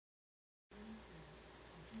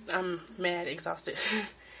I'm mad exhausted.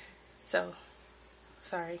 So,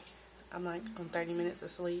 sorry. I'm like on 30 minutes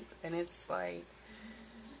of sleep and it's like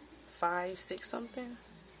 5, 6 something.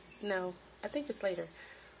 No, I think it's later.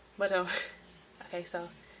 But, okay, so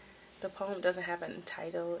the poem doesn't have a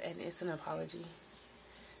title and it's an apology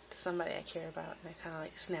to somebody I care about. And I kind of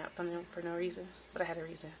like snapped on them for no reason. But I had a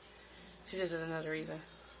reason. She just had another reason.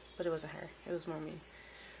 But it wasn't her. It was more me.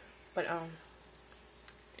 But,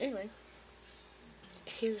 anyway.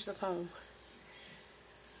 Here's the poem.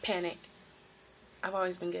 Panic. I've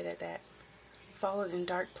always been good at that. Followed in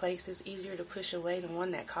dark places, easier to push away than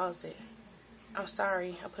one that caused it. I'm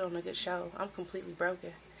sorry, I put on a good show. I'm completely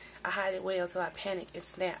broken. I hide it well till I panic and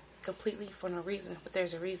snap, completely for no reason, but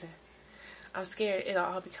there's a reason. I'm scared it'll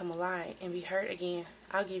all become a lie and be hurt again.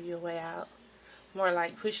 I'll give you a way out. More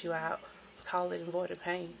like push you out. Call it avoid the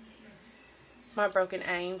pain. My broken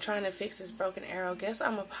aim, trying to fix this broken arrow, guess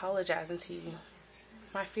I'm apologizing to you.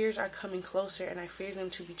 My fears are coming closer and I fear them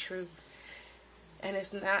to be true. And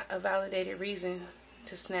it's not a validated reason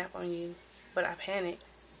to snap on you, but I panic.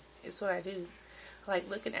 It's what I do. Like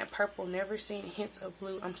looking at purple, never seeing hints of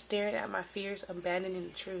blue. I'm staring at my fears, abandoning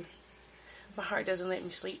the truth. My heart doesn't let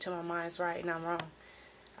me sleep till my mind's right and I'm wrong.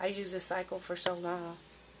 I use this cycle for so long.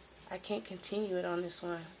 I can't continue it on this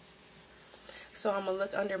one. So I'm going to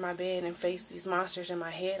look under my bed and face these monsters in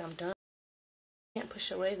my head. I'm done. I can't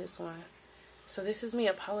push away this one. So this is me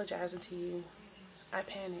apologizing to you. I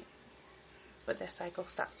panic. But that cycle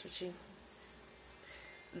stops with you.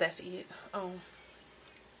 That's it.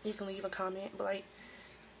 You can leave a comment, but like,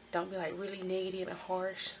 don't be like really negative and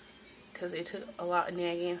harsh, because it took a lot of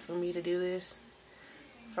nagging for me to do this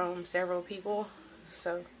from several people.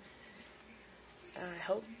 So I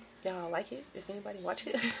hope y'all like it, if anybody watch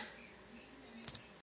it.